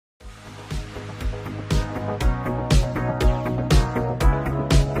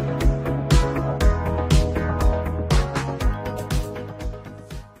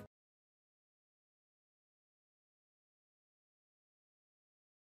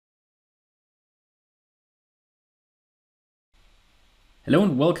Hello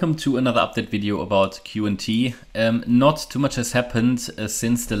and welcome to another update video about QNT. Not too much has happened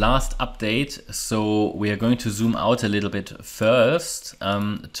since the last update, so we are going to zoom out a little bit first.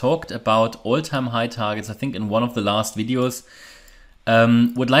 Talked about all-time high targets, I think in one of the last videos.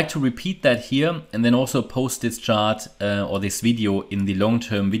 Would like to repeat that here and then also post this chart or this video in the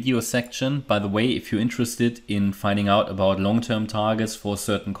long-term video section. By the way, if you're interested in finding out about long-term targets for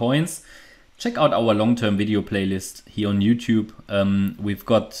certain coins, check out our long-term video playlist here on YouTube. We've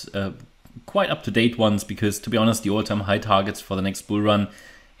got quite up-to-date ones because, to be honest, the all-time high targets for the next bull run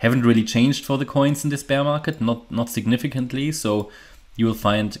haven't really changed for the coins in this bear market, not significantly. So you will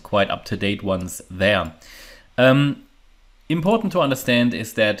find quite up-to-date ones there. Important to understand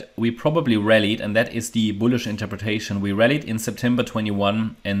is that we probably rallied, and that is the bullish interpretation. We rallied in September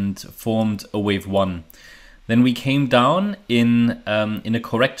 21 and formed a wave 1. Then we came down in a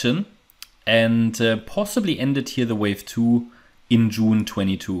correction and possibly ended here the wave 2 in June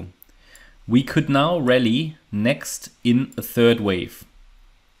 22. We could now rally next in a third wave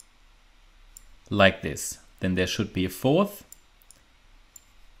like this. Then there should be a fourth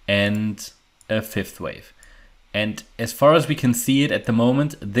and a fifth wave. And as far as we can see it at the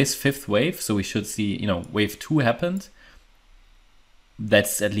moment, this fifth wave, so we should see, wave 2 happened.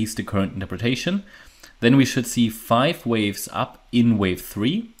 That's at least the current interpretation. Then we should see 5 waves up in wave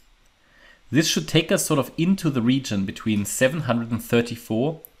 3. This should take us sort of into the region between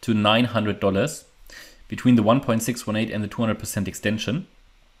 $734 to $900, between the 1.618 and the 200% extension.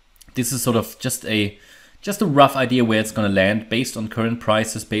 This is sort of just a rough idea where it's going to land based on current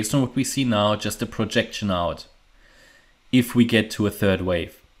prices, based on what we see now, just a projection out. If we get to a third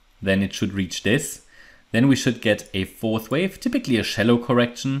wave, then it should reach this. Then we should get a fourth wave, typically a shallow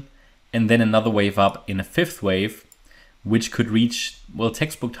correction, and then another wave up in a fifth wave, which could reach, well,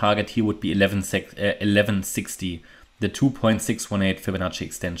 textbook target here would be 1160, the 2.618 Fibonacci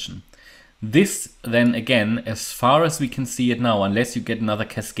extension. This then again, as far as we can see it now, unless you get another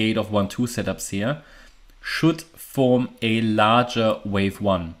cascade of 1-2 setups here, should form a larger wave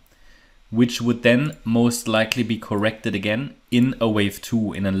 1, which would then most likely be corrected again in a wave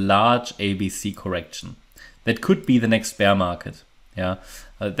 2, in a large ABC correction. That could be the next bear market. Yeah,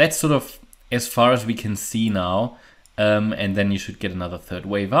 that's sort of as far as we can see now. And then you should get another third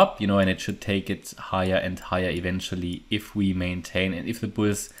wave up, and it should take it higher and higher eventually if we maintain and if the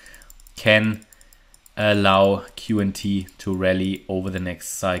bulls can allow QNT to rally over the next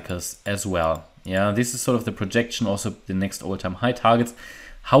cycles as well. Yeah, this is sort of the projection, also the next all-time high targets.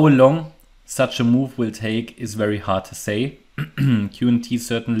 How long such a move will take is very hard to say. QNT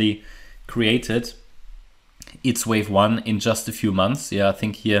certainly created its wave 1 in just a few months. Yeah, I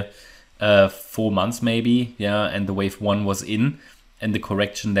think here 4 months maybe, yeah, and the wave 1 was in, and the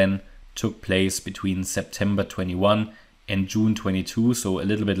correction then took place between September 21 and June 22, so a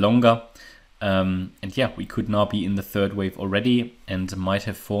little bit longer. And yeah, we could now be in the third wave already and might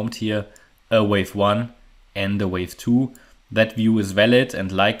have formed here a wave 1 and a wave 2. That view is valid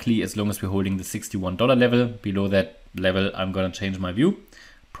and likely as long as we're holding the $61 level. Below that level, I'm gonna change my view,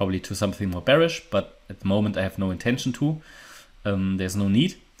 probably to something more bearish, but at the moment I have no intention to. There's no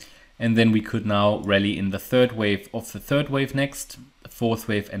need. And then we could now rally in the third wave of the third wave next, the fourth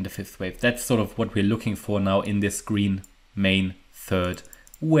wave and the fifth wave. That's sort of what we're looking for now in this green main third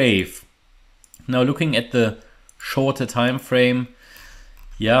wave. Now looking at the shorter time frame,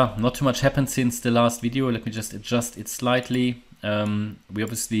 yeah, not too much happened since the last video. Let me just adjust it slightly. We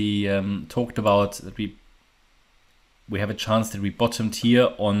obviously talked about that we have a chance that we bottomed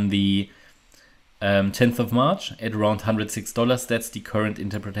here on the 10th of March at around $106. That's the current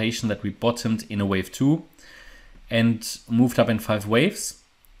interpretation, that we bottomed in a wave 2 and moved up in 5 waves.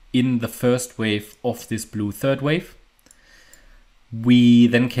 In the first wave of this blue third wave, we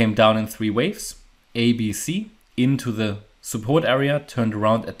then came down in 3 waves, A, B, C, into the support area, turned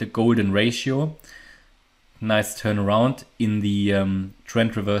around at the golden ratio. Nice turnaround in the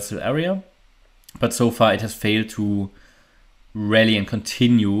trend reversal area. But so far it has failed to rally and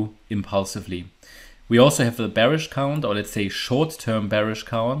continue impulsively. We also have the bearish count, or let's say short-term bearish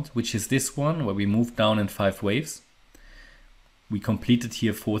count, which is this one where we moved down in 5 waves. We completed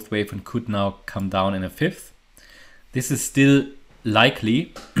here 4th wave and could now come down in a 5th. This is still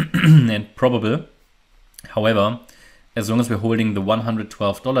likely and probable. However, as long as we're holding the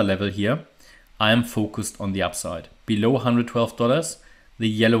 $112 level here, I am focused on the upside. Below $112, the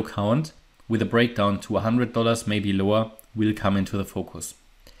yellow count with a breakdown to $100, maybe lower, will come into the focus.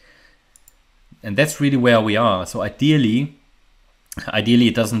 And that's really where we are. So ideally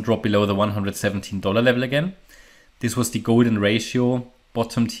it doesn't drop below the $117 level again. This was the golden ratio,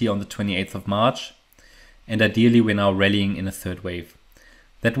 bottomed here on the 28th of March. And ideally we're now rallying in a third wave.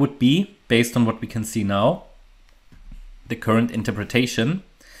 That would be, based on what we can see now, the current interpretation.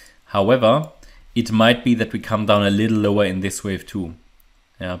 However, it might be that we come down a little lower in this wave too.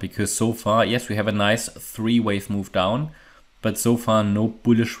 Yeah, because so far, yes, we have a nice 3-wave move down, but so far no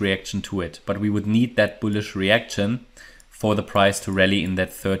bullish reaction to it. But we would need that bullish reaction for the price to rally in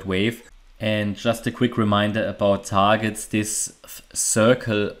that 3rd wave. And just a quick reminder about targets, this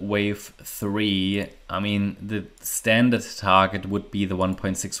circle wave 3, I mean, the standard target would be the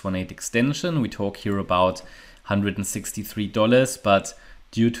 1.618 extension. We talk here about $163, but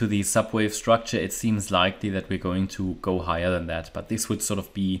due to the subwave structure, it seems likely that we're going to go higher than that. But this would sort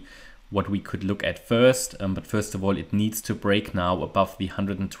of be what we could look at first. But first of all, it needs to break now above the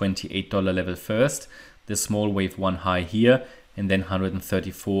 $128 level first, the small wave 1 high here, and then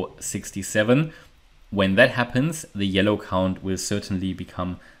 134.67. When that happens, the yellow count will certainly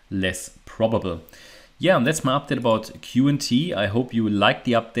become less probable. Yeah, and that's my update about QNT. I hope you liked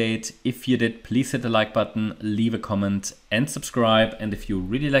the update. If you did, please hit the like button, leave a comment and subscribe. And if you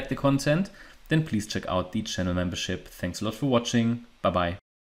really like the content, then please check out the channel membership. Thanks a lot for watching. Bye-bye.